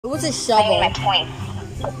was a I shovel. mean, my point.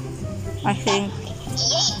 I think.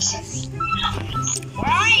 Yeet.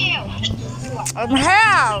 Where are you? I'm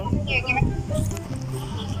here. Here.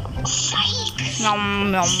 Psych.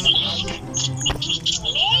 Nom nom. Please.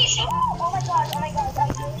 Oh my god.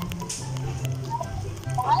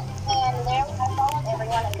 What? And there I followed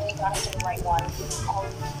everyone and they got into the right one.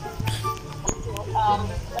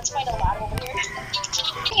 Let's find a ladder over here.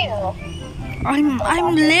 Ew. I'm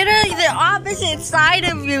literally the opposite side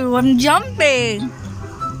of you. I'm jumping.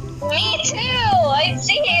 Me too! I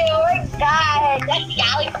see you! Oh my god! That's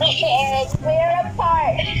galaxies! We're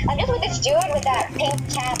apart! I'm just with this dude with that pink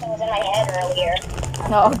cat that was in my head earlier.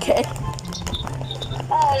 Okay.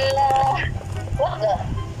 Oh no! What the?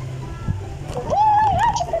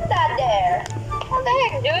 How'd you put that there? What the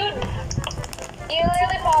heck, dude? You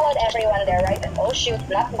literally followed everyone there, right? Oh shoot,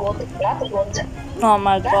 not good. Oh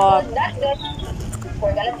my god. Not good.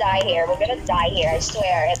 We're gonna die here, I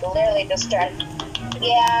swear. It literally just turned.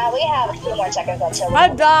 Yeah, we have a few more seconds until I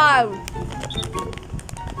died.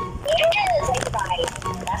 Yes, I died.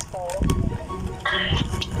 That's cool.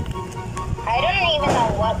 I don't even know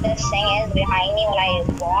what this thing is behind me when I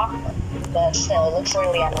walk, but still, it looks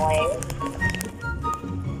really annoying.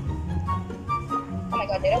 Oh my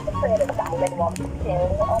god, they don't create a diamond walk too.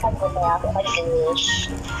 Oh my goodness, oh my gosh.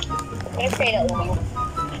 They create a loop.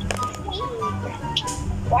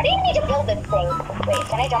 Why do you need to build this thing? Wait,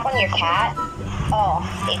 can I jump on your cat? Oh,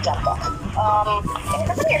 he jumped off. Can you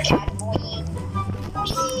jump on your cat, boy?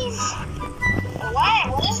 Please. What?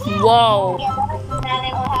 What is that? Whoa.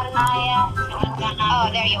 Oh,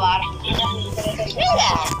 there you are.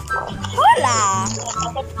 Hola.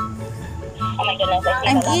 Oh my goodness.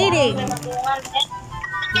 I'm eating.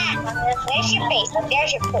 Where's your face?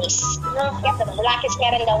 There's your face. You have the blackest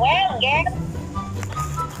hair in the world, girl.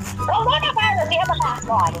 Oh, coronavirus, you have a mask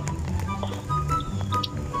on.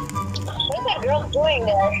 What's that girl doing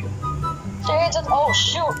there? Oh,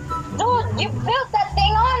 shoot. Dude, you built that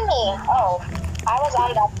thing on me. Oh, I was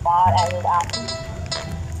on that spot and,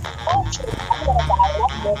 oh, shoot, I'm gonna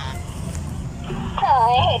die. Oh, I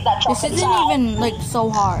hate that This chocolate isn't child. even like so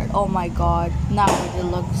hard. Oh my god. Now it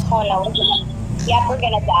looks Oh hard. no, yep, we're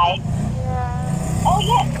gonna die. Oh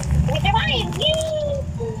yeah, we survived! Yay!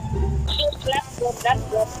 That's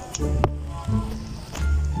good.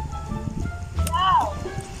 Wow!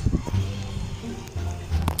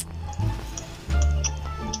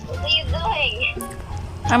 What are you doing?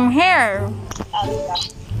 I'm here. I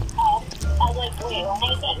was like, wait, when I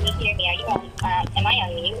said you hear me, are you on, am I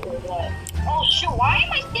on mute or what? Oh shoot, why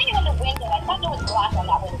am I standing on the window? I thought there was glass on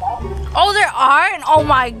that window. Oh, there aren't? Oh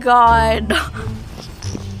my god. I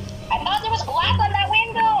thought there was glass on that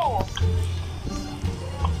window.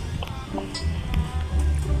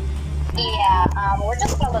 Yeah, we're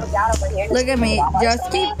just gonna look down over here. Look at me.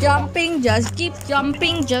 Just keep jumping. Just keep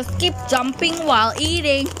jumping. Just keep jumping while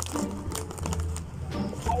eating.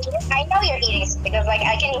 I know you're eating because like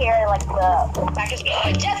I can hear like the factors.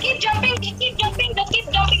 Just keep jumping, just keep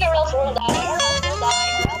jumping or else we'll die.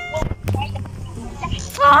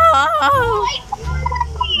 Oh.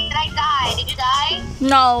 Did I die? Did you die?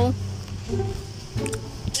 No.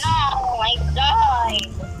 No, I died.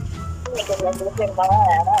 Oh my goodness, look at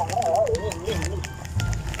that.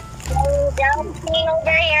 Jumping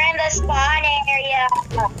over here in the spawn area.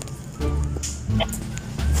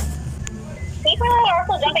 People are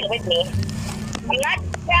also jumping with me. I'm not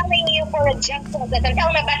telling you for a jump because I'm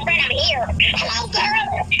telling my best friend I'm here. Hello, girl.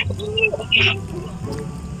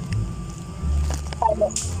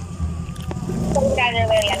 Some guys are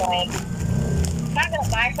really annoying. I'm not gonna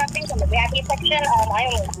buy something from the VIP section. I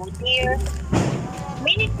only good here.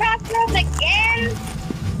 Mini crossroads again.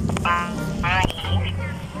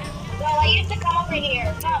 Well, I used to come over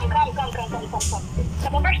here. Come.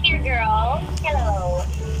 Come over here, girl. Hello.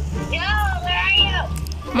 Yo, where are you?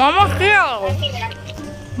 Mama here.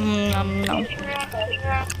 No.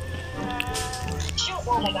 Shoot.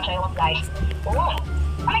 Oh my gosh, I almost died. Oh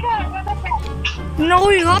my god, where's my friend? No,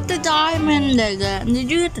 you got the diamond again. Did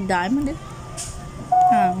you get the diamond?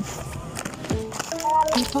 Oh.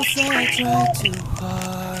 People say I try too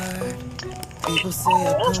hard. People say I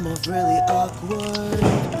come off really awkward.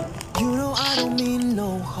 You know I don't mean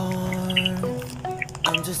no harm.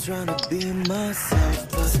 I'm just trying to be myself,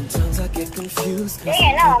 but sometimes I get confused.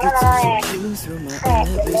 Yeah, no.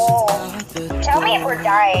 Tell me if we're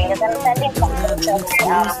dying, because I'm sending something to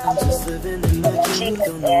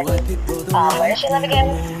where does she live again?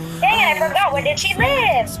 Dang it, I forgot. Where did she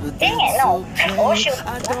live? Dang it, no. Oh shoot.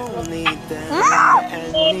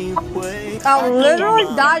 I literally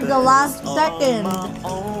died the last second.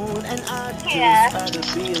 Yeah.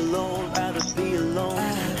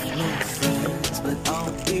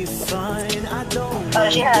 Oh,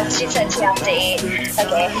 she said she has to eat.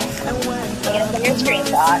 Okay. I'm gonna send your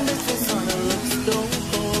screenshot.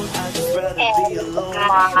 And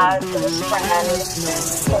my best friend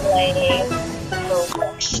play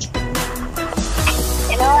Roblox.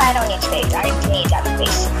 You know, I don't need space. I need that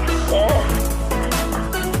space.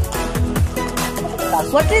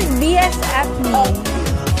 What does BSF mean?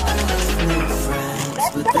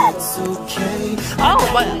 That's good. Oh,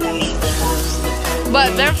 but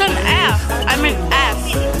there's an F. I mean F.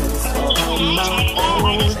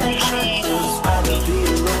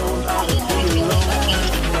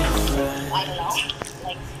 I don't know.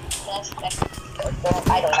 Like,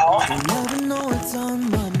 I don't know. You never know what's on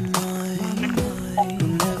my mind. You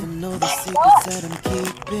never know the secrets that I'm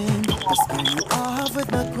keeping. I scan you off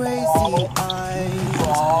with my crazy eyes.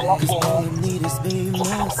 Cause all I need is me,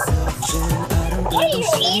 myself, and I don't What are get no you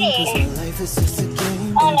shame. Cause eating? my life is just a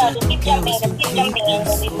game. Oh And no, I just don't keep care jumping, what just you keep keep jumping,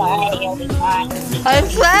 it'll be fine, it'll be fine. I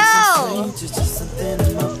fell. It's just something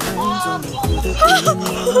in my brain. Don't know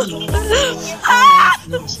who to be anymore. I have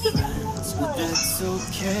no friends, but that's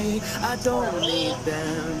okay. I don't need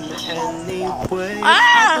them anyway. I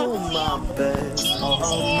do my best on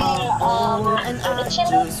my own, and I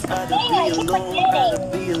just rather be alone, rather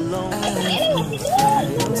be alone. I have no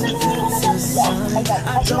friends, and that's a sign.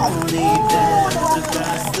 I don't need them to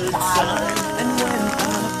pass the time. And when I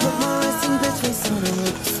put my resting bitch face on a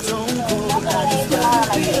look stone cold, I just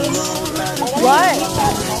rather be alone, rather be What?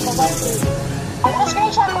 I'm gonna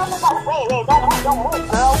screenshot both of us. Wait, don't move,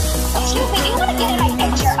 girl. Excuse me, do you wanna get in my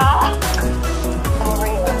picture? I'm over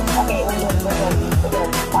here. Okay, we're good.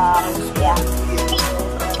 Yeah.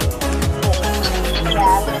 Yeah,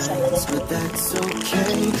 I'm gonna send it. but that's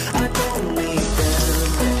okay. I don't need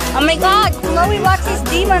them. Oh my God, Chloe watches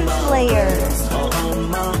Demon Slayer.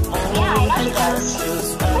 Yeah, I know she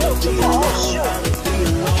does. Oh, shoot.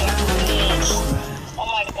 Oh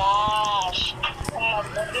my gosh. Oh my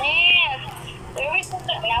goodness. Where is it?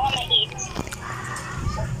 Now I'm gonna eat.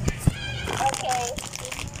 Okay.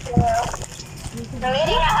 We're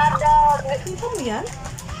eating a hot dog. Ito mo yan?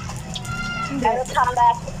 I will come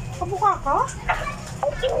back. Kamukha ka?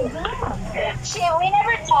 We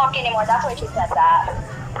never talk anymore. That's why she said that.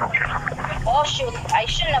 Oh shoot, I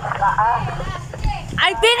shouldn't have.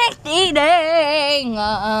 I finished eating.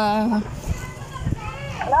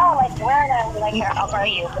 No, like where am I? Like here, how are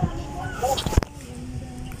you?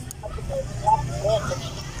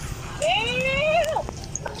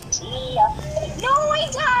 No, I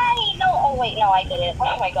died. No, oh wait, no, I didn't.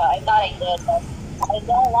 Oh my god, I thought I did, but I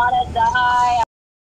don't want to die.